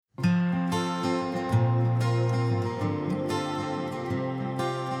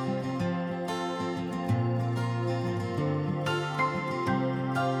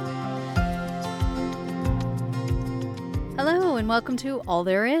welcome to All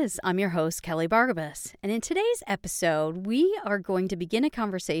There Is. I'm your host, Kelly Bargabas. And in today's episode, we are going to begin a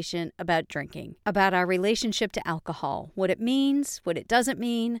conversation about drinking, about our relationship to alcohol, what it means, what it doesn't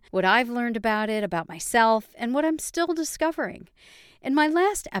mean, what I've learned about it, about myself, and what I'm still discovering. In my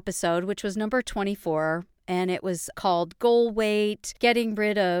last episode, which was number 24, and it was called Goal Weight, Getting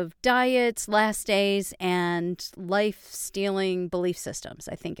Rid of Diets, Last Days, and Life-Stealing Belief Systems,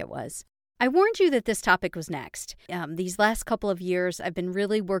 I think it was. I warned you that this topic was next. These last couple of years, I've been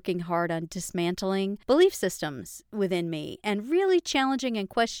really working hard on dismantling belief systems within me and really challenging and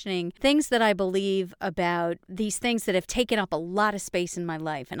questioning things that I believe about these things that have taken up a lot of space in my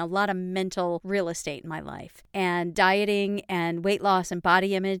life and a lot of mental real estate in my life. And dieting and weight loss and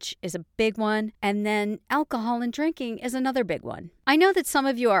body image is a big one. And then alcohol and drinking is another big one. I know that some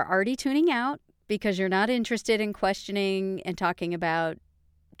of you are already tuning out because you're not interested in questioning and talking about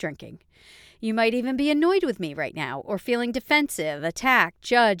drinking. You might even be annoyed with me right now or feeling defensive, attacked,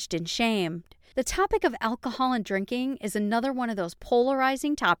 judged, and shamed. The topic of alcohol and drinking is another one of those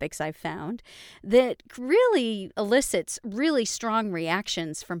polarizing topics I've found that really elicits really strong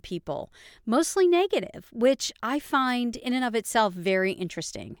reactions from people, mostly negative, which I find in and of itself very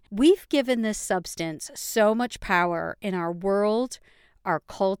interesting. We've given this substance so much power in our world, our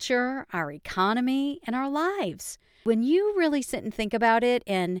culture, our economy, and our lives. When you really sit and think about it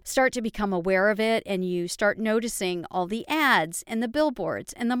and start to become aware of it and you start noticing all the ads and the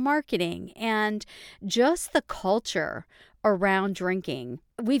billboards and the marketing and just the culture around drinking,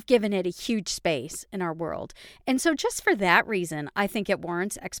 we've given it a huge space in our world. And so just for that reason, I think it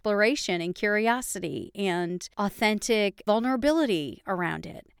warrants exploration and curiosity and authentic vulnerability around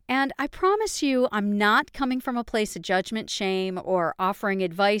it. And I promise you, I'm not coming from a place of judgment, shame, or offering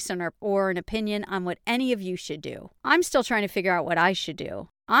advice or an opinion on what any of you should do. I'm still trying to figure out what I should do.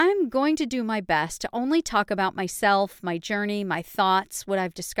 I'm going to do my best to only talk about myself, my journey, my thoughts, what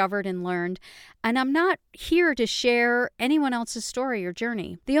I've discovered and learned, and I'm not here to share anyone else's story or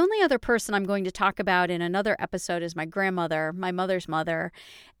journey. The only other person I'm going to talk about in another episode is my grandmother, my mother's mother,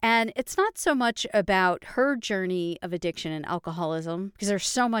 and it's not so much about her journey of addiction and alcoholism, because there's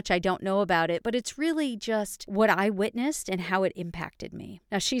so much I don't know about it, but it's really just what I witnessed and how it impacted me.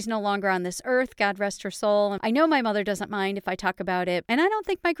 Now, she's no longer on this earth, God rest her soul. I know my mother doesn't mind if I talk about it, and I don't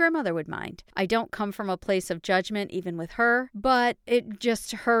think my grandmother would mind. I don't come from a place of judgment even with her, but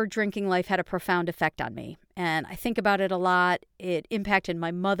her drinking life had a profound effect on me. And I think about it a lot. It impacted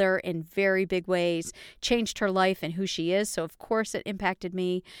my mother in very big ways, changed her life and who she is. So, of course, it impacted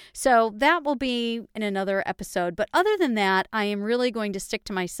me. So that will be in another episode. But other than that, I am really going to stick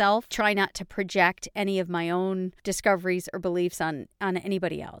to myself, try not to project any of my own discoveries or beliefs on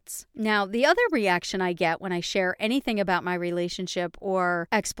anybody else. Now, the other reaction I get when I share anything about my relationship or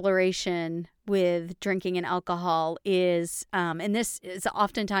exploration with drinking and alcohol is, and this is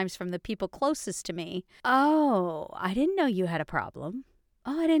oftentimes from the people closest to me, oh, I didn't know you had a problem.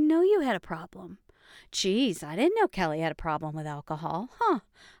 Oh, I didn't know you had a problem. Geez, I didn't know Kelly had a problem with alcohol. Huh,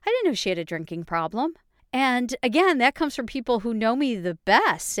 I didn't know she had a drinking problem. And again, that comes from people who know me the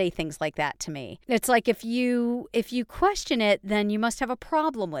best say things like that to me. It's like if you question it, then you must have a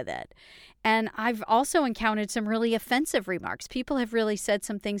problem with it. And I've also encountered some really offensive remarks. People have really said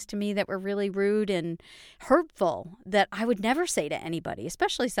some things to me that were really rude and hurtful that I would never say to anybody,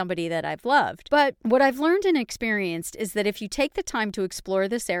 especially somebody that I've loved. But what I've learned and experienced is that if you take the time to explore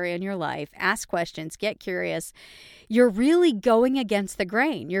this area in your life, ask questions, get curious, you're really going against the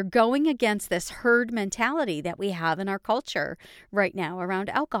grain. You're going against this herd mentality that we have in our culture right now around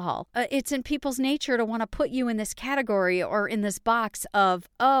alcohol. It's in people's nature to want to put you in this category or in this box of,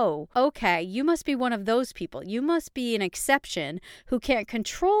 oh, okay, you must be one of those people. You must be an exception who can't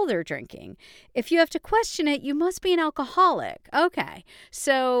control their drinking. If you have to question it, you must be an alcoholic. Okay,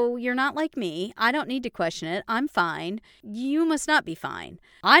 so you're not like me. I don't need to question it. I'm fine. You must not be fine.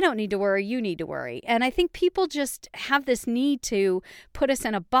 I don't need to worry. You need to worry. And I think people just have this need to put us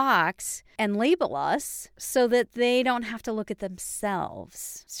in a box and label us so that they don't have to look at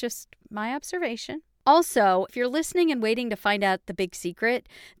themselves. It's just my observation. Also, if you're listening and waiting to find out the big secret,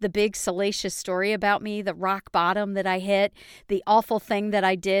 the big salacious story about me, the rock bottom that I hit, the awful thing that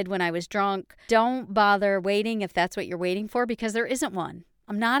I did when I was drunk, don't bother waiting if that's what you're waiting for, because there isn't one.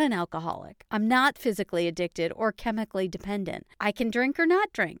 I'm not an alcoholic. I'm not physically addicted or chemically dependent. I can drink or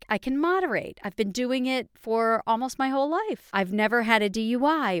not drink. I can moderate. I've been doing it for almost my whole life. I've never had a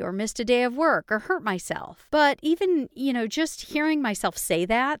DUI or missed a day of work or hurt myself. But even, just hearing myself say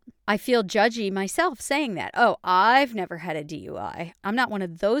that, I feel judgy myself saying that. Oh, I've never had a DUI. I'm not one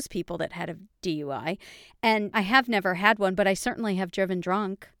of those people that had a DUI. And I have never had one, but I certainly have driven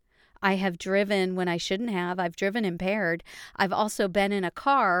drunk. I have driven when I shouldn't have. I've driven impaired. I've also been in a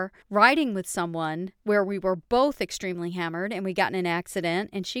car riding with someone where we were both extremely hammered and we got in an accident,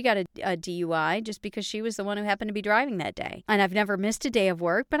 and she got a DUI just because she was the one who happened to be driving that day. And I've never missed a day of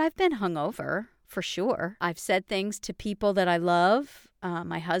work, but I've been hungover. For sure. I've said things to people that I love,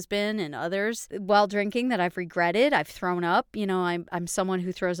 my husband and others, while drinking that I've regretted. I've thrown up. I'm someone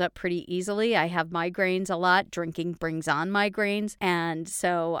who throws up pretty easily. I have migraines a lot. Drinking brings on migraines, and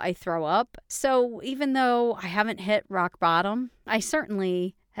so I throw up. So even though I haven't hit rock bottom, I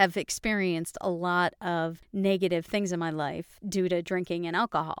certainly have experienced a lot of negative things in my life due to drinking and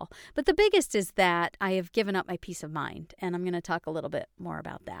alcohol. But the biggest is that I have given up my peace of mind, and I'm going to talk a little bit more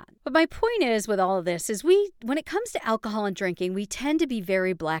about that. But my point is with all of this is when it comes to alcohol and drinking, we tend to be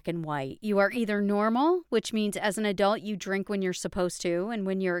very black and white. You are either normal, which means as an adult you drink when you're supposed to and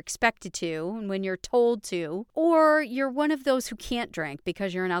when you're expected to and when you're told to, or you're one of those who can't drink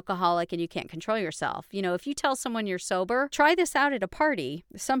because you're an alcoholic and you can't control yourself. If you tell someone you're sober, try this out at a party.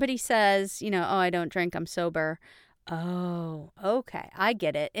 Somebody says, oh, I don't drink, I'm sober. Oh, okay, I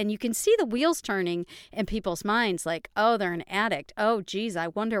get it. And you can see the wheels turning in people's minds like, oh, they're an addict. Oh, geez, I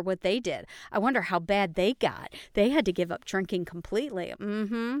wonder what they did. I wonder how bad they got. They had to give up drinking completely.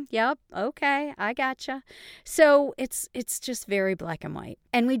 Yep, okay, I gotcha. So it's just very black and white.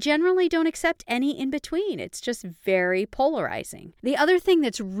 And we generally don't accept any in between. It's just very polarizing. The other thing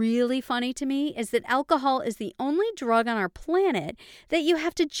that's really funny to me is that alcohol is the only drug on our planet that you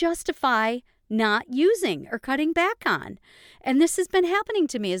have to justify not using or cutting back on. And this has been happening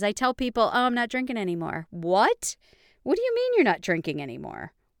to me as I tell people, oh, I'm not drinking anymore. What? What do you mean you're not drinking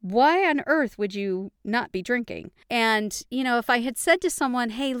anymore? Why on earth would you not be drinking? And, if I had said to someone,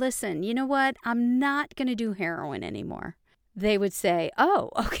 hey, listen, you know what? I'm not going to do heroin anymore. They would say, oh,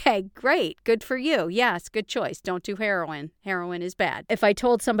 okay, great. Good for you. Yes, good choice. Don't do heroin. Heroin is bad. If I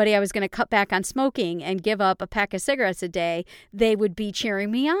told somebody I was going to cut back on smoking and give up a pack of cigarettes a day, they would be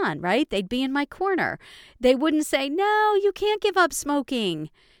cheering me on, right? They'd be in my corner. They wouldn't say, no, you can't give up smoking.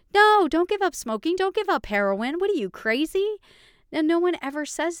 No, don't give up smoking. Don't give up heroin. What are you, crazy? And no one ever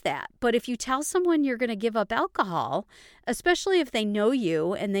says that. But if you tell someone you're going to give up alcohol, especially if they know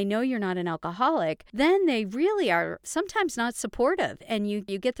you and they know you're not an alcoholic, then they really are sometimes not supportive. And you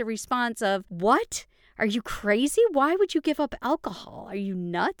get the response of, what? Are you crazy? Why would you give up alcohol? Are you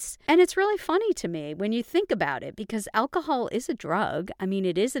nuts? And it's really funny to me when you think about it, because alcohol is a drug. I mean,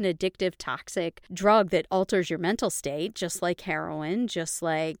 it is an addictive, toxic drug that alters your mental state, just like heroin, just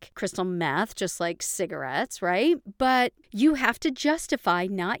like crystal meth, just like cigarettes, right? But you have to justify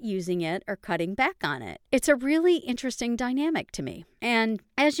not using it or cutting back on it. It's a really interesting dynamic to me. And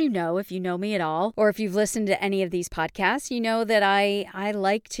as you know, if you know me at all, or if you've listened to any of these podcasts, you know that I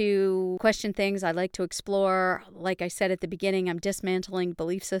like to question things. I like to explore. Like I said at the beginning, I'm dismantling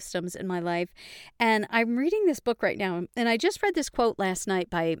belief systems in my life. And I'm reading this book right now. And I just read this quote last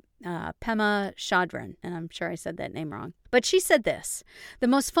night by Pema Chodron. And I'm sure I said that name wrong. But she said this: the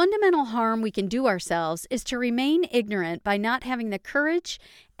most fundamental harm we can do ourselves is to remain ignorant by not having the courage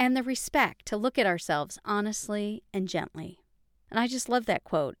and the respect to look at ourselves honestly and gently. And I just love that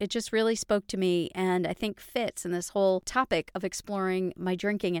quote. It just really spoke to me and I think fits in this whole topic of exploring my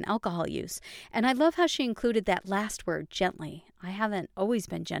drinking and alcohol use. And I love how she included that last word, gently. I haven't always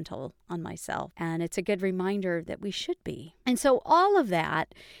been gentle on myself, and it's a good reminder that we should be. And so all of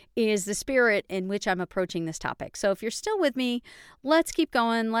that is the spirit in which I'm approaching this topic. So if you're still with me, let's keep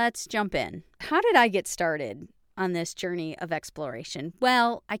going. Let's jump in. How did I get started on this journey of exploration?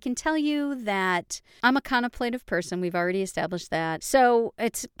 Well, I can tell you that I'm a contemplative person. We've already established that. So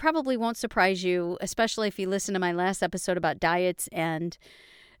it probably won't surprise you, especially if you listen to my last episode about diets and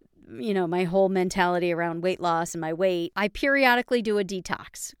my whole mentality around weight loss and my weight. I periodically do a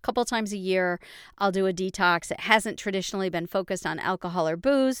detox. A couple times a year, I'll do a detox. It hasn't traditionally been focused on alcohol or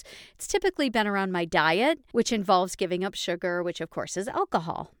booze. It's typically been around my diet, which involves giving up sugar, which of course is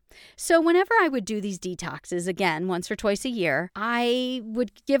alcohol. So whenever I would do these detoxes, again, once or twice a year, I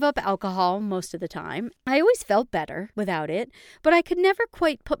would give up alcohol most of the time. I always felt better without it, but I could never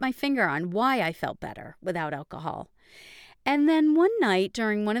quite put my finger on why I felt better without alcohol. And then one night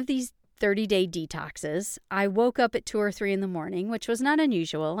during one of these 30-day detoxes, I woke up at 2 or 3 in the morning, which was not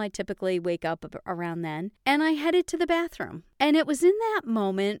unusual. I typically wake up around then, and I headed to the bathroom. And it was in that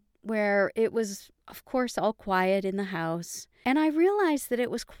moment where it was, of course, all quiet in the house. And I realized that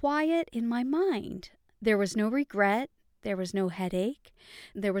it was quiet in my mind. There was no regret. There was no headache.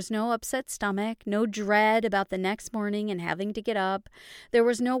 There was no upset stomach, no dread about the next morning and having to get up. There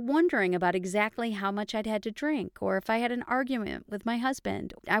was no wondering about exactly how much I'd had to drink or if I had an argument with my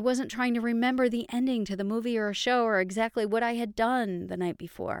husband. I wasn't trying to remember the ending to the movie or a show or exactly what I had done the night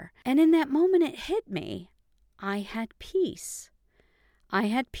before. And in that moment, it hit me. I had peace. I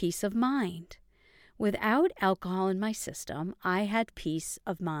had peace of mind. Without alcohol in my system, I had peace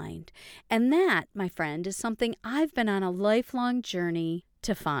of mind. And that, my friend, is something I've been on a lifelong journey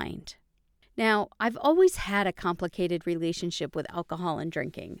to find. Now, I've always had a complicated relationship with alcohol and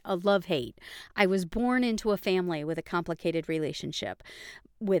drinking, a love-hate. I was born into a family with a complicated relationship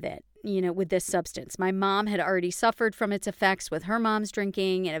with it, with this substance. My mom had already suffered from its effects with her mom's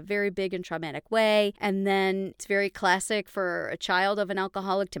drinking in a very big and traumatic way. And then it's very classic for a child of an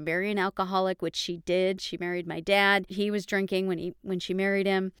alcoholic to marry an alcoholic, which she did. She married my dad. He was drinking when she married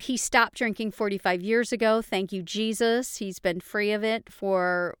him. He stopped drinking 45 years ago. Thank you, Jesus. He's been free of it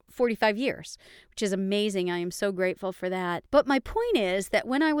for 45 years, which is amazing. I am so grateful for that. But my point is that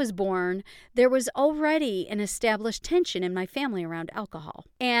when I was born, there was already an established tension in my family around alcohol.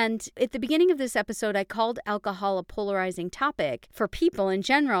 And at the beginning of this episode, I called alcohol a polarizing topic for people in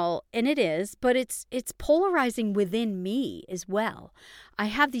general, and it is, but it's polarizing within me as well. I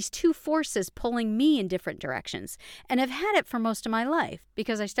have these two forces pulling me in different directions, and I've had it for most of my life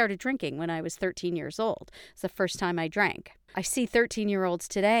because I started drinking when I was 13 years old. It's the first time I drank. I see 13-year-olds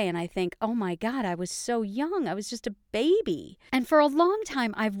today and I think, oh my God, I was so young. I was just a baby. And for a long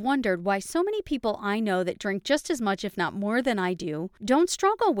time, I've wondered why so many people I know that drink just as much, if not more than I do, don't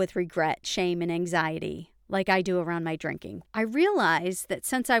struggle with regret, shame, and anxiety like I do around my drinking. I realized that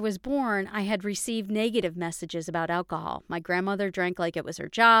since I was born, I had received negative messages about alcohol. My grandmother drank like it was her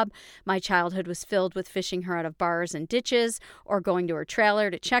job. My childhood was filled with fishing her out of bars and ditches or going to her trailer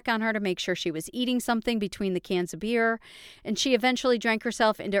to check on her to make sure she was eating something between the cans of beer. And she eventually drank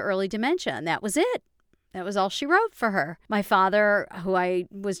herself into early dementia, and that was it. That was all she wrote for her. My father, who I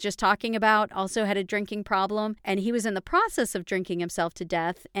was just talking about, also had a drinking problem, and he was in the process of drinking himself to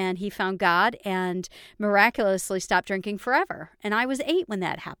death, and he found God and miraculously stopped drinking forever. And I was 8 when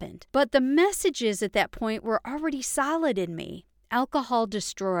that happened. But the messages at that point were already solid in me. Alcohol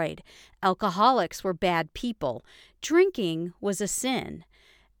destroyed. Alcoholics were bad people. Drinking was a sin.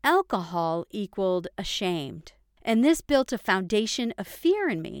 Alcohol equaled ashamed. And this built a foundation of fear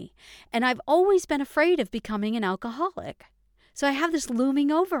in me. And I've always been afraid of becoming an alcoholic. So I have this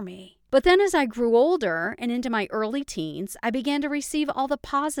looming over me. But then as I grew older and into my early teens, I began to receive all the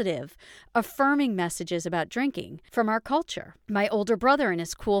positive, affirming messages about drinking from our culture. My older brother and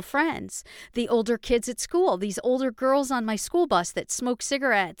his cool friends, the older kids at school, these older girls on my school bus that smoked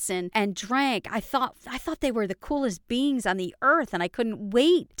cigarettes and drank. I thought they were the coolest beings on the earth, and I couldn't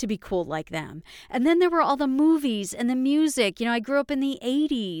wait to be cool like them. And then there were all the movies and the music. I grew up in the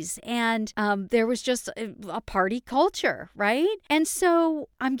 80s, and there was just a party culture, right? And so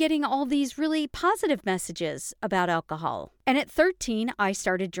I'm getting all these really positive messages about alcohol. And at 13, I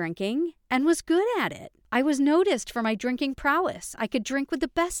started drinking and was good at it. I was noticed for my drinking prowess. I could drink with the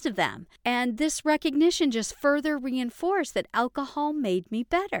best of them. And this recognition just further reinforced that alcohol made me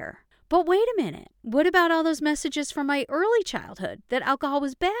better. But wait a minute. What about all those messages from my early childhood that alcohol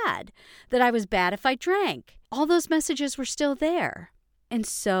was bad, that I was bad if I drank? All those messages were still there. And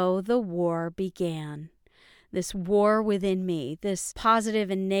so the war began. This war within me, this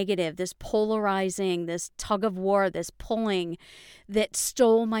positive and negative, this polarizing, this tug of war, this pulling that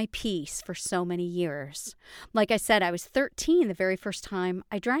stole my peace for so many years. Like I said, I was 13 the very first time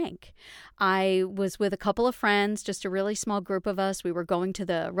I drank. I was with a couple of friends, just a really small group of us. We were going to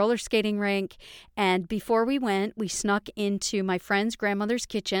the roller skating rink, and before we went, we snuck into my friend's grandmother's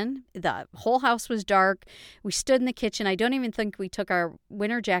kitchen. The whole house was dark. We stood in the kitchen. I don't even think we took our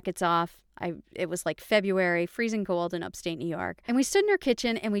winter jackets off. It was like February, freezing cold in upstate New York. And we stood in her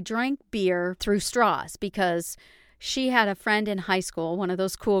kitchen and we drank beer through straws because she had a friend in high school, one of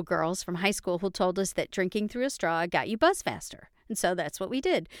those cool girls from high school, who told us that drinking through a straw got you buzzed faster. And so that's what we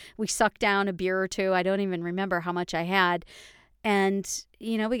did. We sucked down a beer or two. I don't even remember how much I had. And,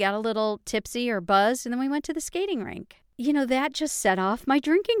 we got a little tipsy or buzzed, and then we went to the skating rink. That just set off my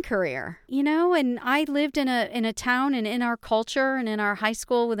drinking career, and I lived in a town, and in our culture and in our high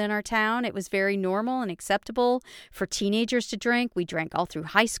school within our town, it was very normal and acceptable for teenagers to drink. We drank all through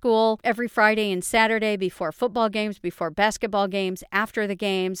high school, every Friday and Saturday, before football games, before basketball games, after the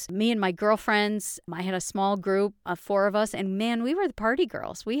games. Me and my girlfriends, I had a small group of 4 of us, and man, we were the party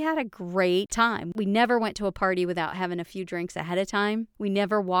girls. We had a great time. We never went to a party without having a few drinks ahead of time. We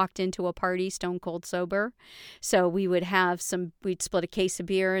never walked into a party stone cold sober. So we'd split a case of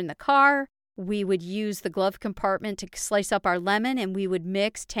beer in the car. We would use the glove compartment to slice up our lemon, and we would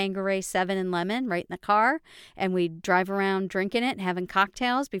mix Tanqueray 7 and lemon right in the car, and we'd drive around drinking it and having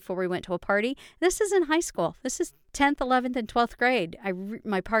cocktails before we went to a party. This is in high school. This is 10th, 11th, and 12th grade.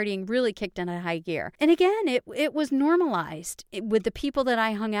 My partying really kicked into high gear. And again, it was normalized with the people that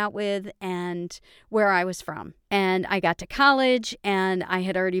I hung out with and where I was from. And I got to college, and I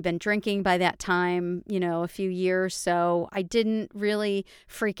had already been drinking by that time, a few years. So I didn't really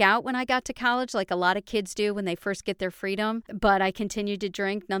freak out when I got to college like a lot of kids do when they first get their freedom. But I continued to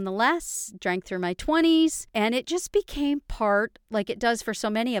drink nonetheless, drank through my 20s, and it just became part, like it does for so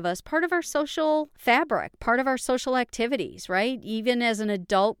many of us, part of our social fabric, part of our social activities, right? Even as an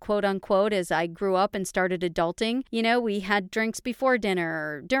adult, quote unquote, as I grew up and started adulting, we had drinks before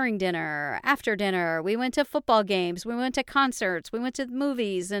dinner, during dinner, after dinner. We went to football games, we went to concerts, we went to the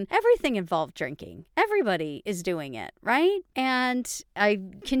movies, and everything involved drinking. Everybody is doing it, right? And I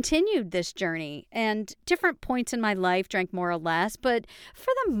continued this journey, and different points in my life drank more or less, but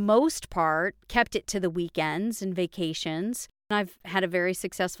for the most part, kept it to the weekends and vacations. I've had a very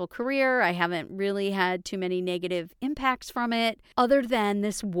successful career. I haven't really had too many negative impacts from it, other than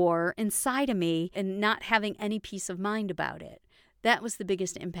this war inside of me and not having any peace of mind about it. That was the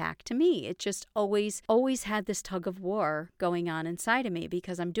biggest impact to me. It just always had this tug of war going on inside of me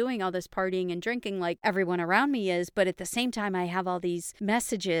because I'm doing all this partying and drinking like everyone around me is, but at the same time I have all these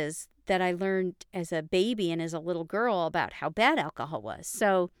messages that I learned as a baby and as a little girl about how bad alcohol was.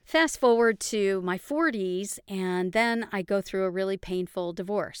 So fast forward to my 40s, and then I go through a really painful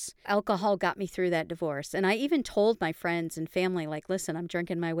divorce. Alcohol got me through that divorce. And I even told my friends and family, like, listen, I'm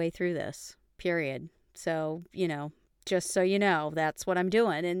drinking my way through this, period. So, just so you know, that's what I'm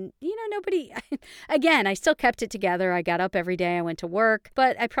doing. And, nobody, again, I still kept it together. I got up every day. I went to work,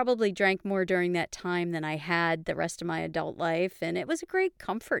 but I probably drank more during that time than I had the rest of my adult life. And it was a great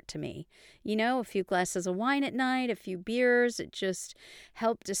comfort to me. A few glasses of wine at night, a few beers. It just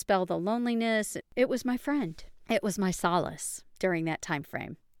helped dispel the loneliness. It was my friend. It was my solace during that time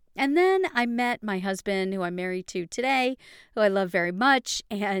frame. And then I met my husband, who I'm married to today, who I love very much.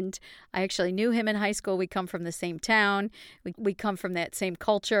 And I actually knew him in high school. We come from the same town. We come from that same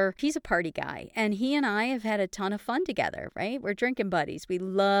culture. He's a party guy. And he and I have had a ton of fun together, right? We're drinking buddies. We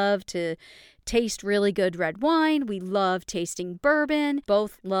love to taste really good red wine. We love tasting bourbon.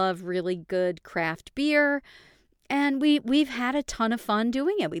 Both love really good craft beer. And we've had a ton of fun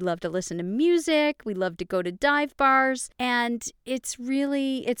doing it. We love to listen to music. We love to go to dive bars. And it's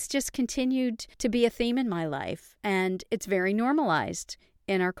just continued to be a theme in my life. And it's very normalized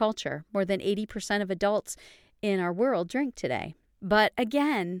in our culture. More than 80% of adults in our world drink today. But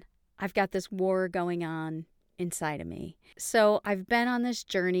again, I've got this war going on inside of me. So I've been on this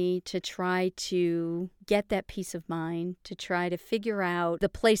journey to try to get that peace of mind, to try to figure out the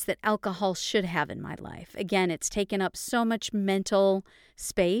place that alcohol should have in my life. Again, it's taken up so much mental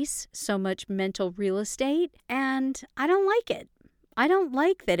space, so much mental real estate, and I don't like it. I don't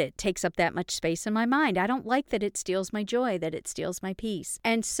like that it takes up that much space in my mind. I don't like that it steals my joy, that it steals my peace.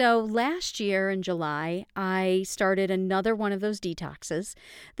 And so last year in July, I started another one of those detoxes.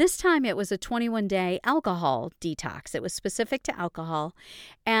 This time it was a 21-day alcohol detox. It was specific to alcohol.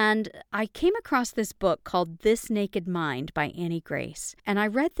 And I came across this book called This Naked Mind by Annie Grace. And I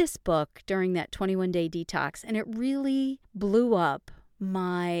read this book during that 21-day detox, and it really blew up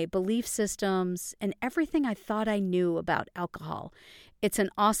my belief systems and everything I thought I knew about alcohol. It's an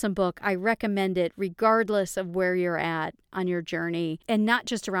awesome book. I recommend it regardless of where you're at on your journey, and not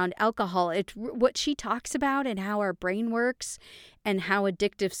just around alcohol. It's what she talks about and how our brain works and how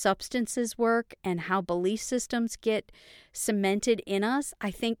addictive substances work and how belief systems get cemented in us, I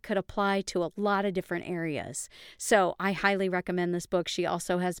think could apply to a lot of different areas. So I highly recommend this book. She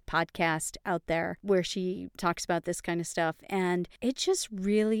also has a podcast out there where she talks about this kind of stuff. And it just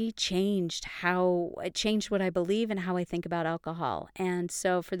really changed what I believe and how I think about alcohol. And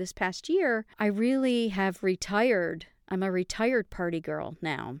so for this past year, I really have retired. I'm a retired party girl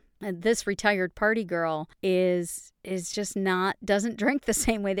now. And this retired party girl is just doesn't drink the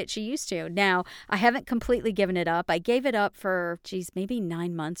same way that she used to. Now, I haven't completely given it up. I gave it up for, maybe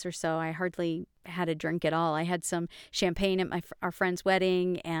 9 months or so. I hardly had a drink at all. I had some champagne at our friend's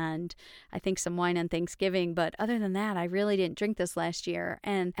wedding and I think some wine on Thanksgiving. But other than that, I really didn't drink this last year.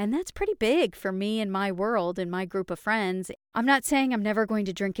 And that's pretty big for me and my world and my group of friends. I'm not saying I'm never going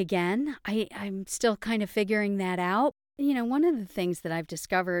to drink again. I'm still kind of figuring that out. One of the things that I've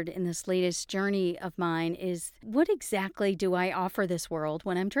discovered in this latest journey of mine is what exactly do I offer this world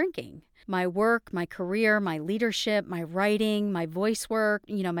when I'm drinking? my work, my career, my leadership, my writing, my voice work,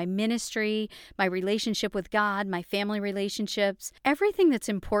 my ministry, my relationship with God, my family relationships. Everything that's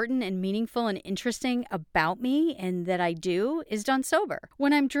important and meaningful and interesting about me and that I do is done sober.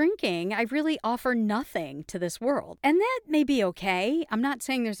 When I'm drinking, I really offer nothing to this world. And that may be okay. I'm not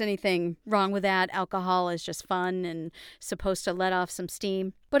saying there's anything wrong with that. Alcohol is just fun and supposed to let off some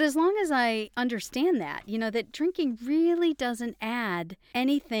steam. But as long as I understand that, that drinking really doesn't add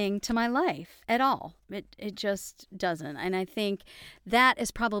anything to my life at all. It just doesn't. And I think that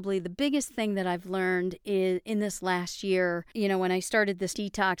is probably the biggest thing that I've learned in this last year. When I started this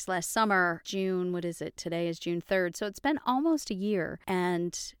detox last summer, June, today is June 3rd. So it's been almost a year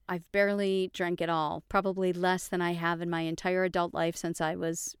and I've barely drank at all, probably less than I have in my entire adult life since I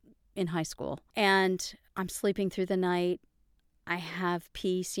was in high school. And I'm sleeping through the night. I have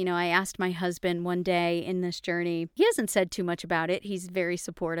peace. I asked my husband one day in this journey, he hasn't said too much about it. He's very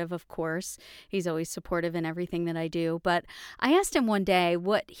supportive, of course. He's always supportive in everything that I do. But I asked him one day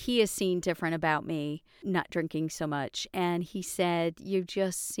what he has seen different about me not drinking so much. And he said, you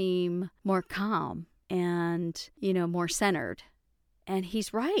just seem more calm and, more centered. And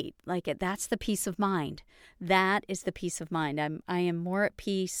he's right. That's the peace of mind. That is the peace of mind. I am more at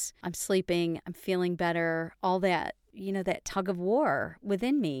peace. I'm sleeping. I'm feeling better. All that. That tug of war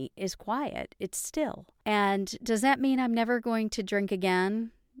within me is quiet. It's still. And does that mean I'm never going to drink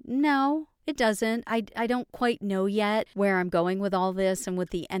again? No, it doesn't. I don't quite know yet where I'm going with all this and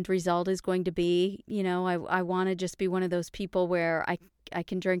what the end result is going to be. I want to just be one of those people where I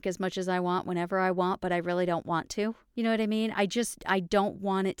can drink as much as I want whenever I want, but I really don't want to. You know what I mean? I don't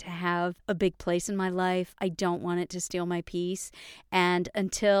want it to have a big place in my life. I don't want it to steal my peace. And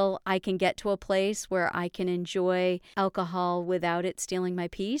until I can get to a place where I can enjoy alcohol without it stealing my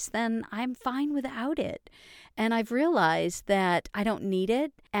peace, then I'm fine without it. And I've realized that I don't need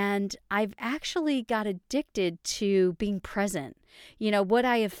it. And I've actually got addicted to being present. What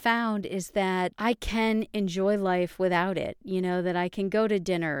I have found is that I can enjoy life without it. That I can go to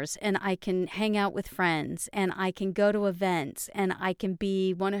dinners and I can hang out with friends and I can go to events and I can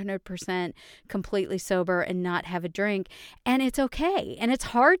be 100% completely sober and not have a drink. And it's okay. And it's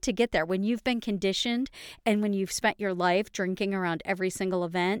hard to get there when you've been conditioned and when you've spent your life drinking around every single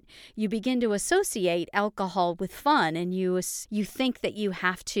event, you begin to associate alcohol with fun and you think that you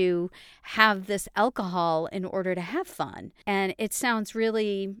have to have this alcohol in order to have fun. And it sounds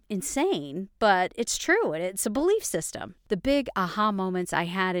really insane, but it's true, and it's a belief system. The big aha moments I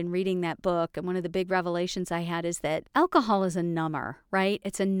had in reading that book, and one of the big revelations I had is that alcohol is a number, right?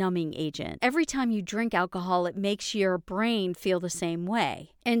 It's a numbing agent. Every time you drink alcohol, it makes your brain feel the same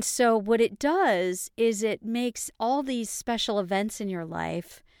way. And so what it does is it makes all these special events in your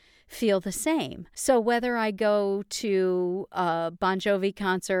life feel the same. So whether I go to a Bon Jovi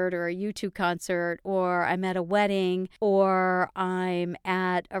concert or a U2 concert, or I'm at a wedding, or I'm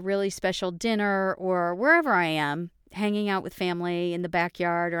at a really special dinner, or wherever I am, hanging out with family in the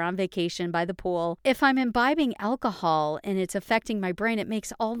backyard or on vacation by the pool, if I'm imbibing alcohol and it's affecting my brain, it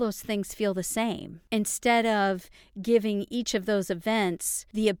makes all those things feel the same. Instead of giving each of those events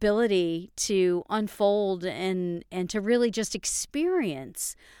the ability to unfold and to really just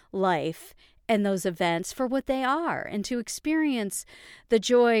experience life and those events for what they are, and to experience the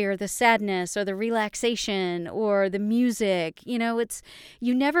joy or the sadness or the relaxation or the music.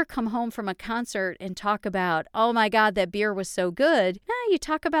 You never come home from a concert and talk about, oh my God, that beer was so good. No, you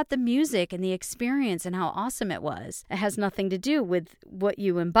talk about the music and the experience and how awesome it was. It has nothing to do with what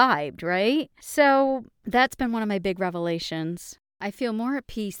you imbibed, right? So that's been one of my big revelations. I feel more at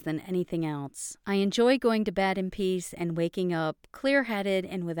peace than anything else. I enjoy going to bed in peace and waking up clear-headed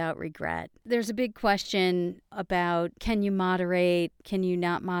and without regret. There's a big question about, can you moderate? Can you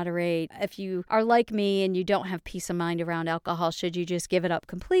not moderate? If you are like me and you don't have peace of mind around alcohol, should you just give it up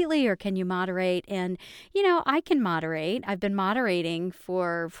completely, or can you moderate? And, I can moderate. I've been moderating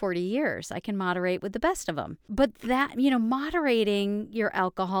for 40 years. I can moderate with the best of them. But that, moderating your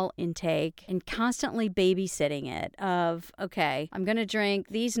alcohol intake and constantly babysitting it of, okay, I'm going to drink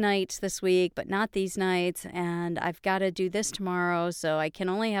these nights this week, but not these nights, and I've got to do this tomorrow, so I can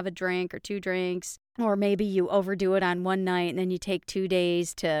only have a drink or 2 drinks. Or maybe you overdo it on one night and then you take 2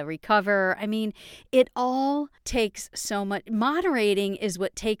 days to recover. I mean, it all takes so much. Moderating is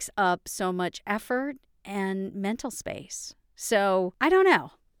what takes up so much effort and mental space. So I don't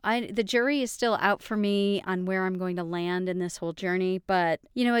know. The jury is still out for me on where I'm going to land in this whole journey. But,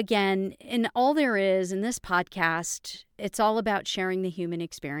 again, in all there is in this podcast, it's all about sharing the human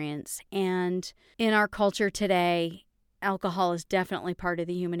experience. And in our culture today, alcohol is definitely part of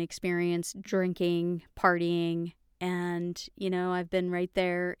the human experience. Drinking, partying, And, I've been right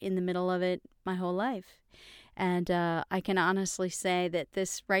there in the middle of it my whole life. And I can honestly say that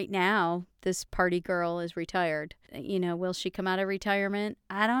right now, this party girl is retired. Will she come out of retirement?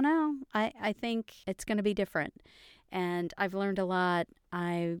 I don't know. I think it's going to be different. And I've learned a lot.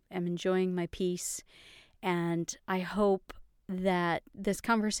 I am enjoying my peace. And I hope that this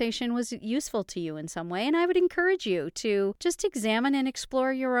conversation was useful to you in some way. And I would encourage you to just examine and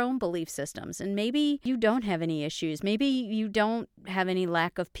explore your own belief systems. And maybe you don't have any issues. Maybe you don't have any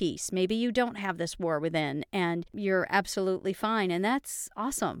lack of peace. Maybe you don't have this war within and you're absolutely fine. And that's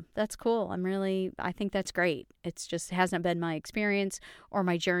awesome. That's cool. I think that's great. It's just hasn't been my experience or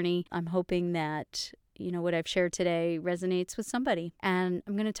my journey. I'm hoping that what I've shared today resonates with somebody. And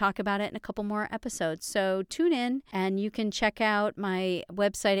I'm going to talk about it in a couple more episodes. So tune in, and you can check out my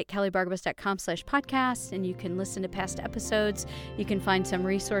website at kellybargabos.com/podcast, and you can listen to past episodes. You can find some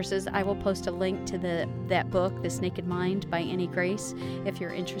resources. I will post a link to that book, This Naked Mind by Annie Grace, if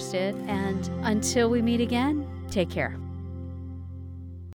you're interested. And until we meet again, take care.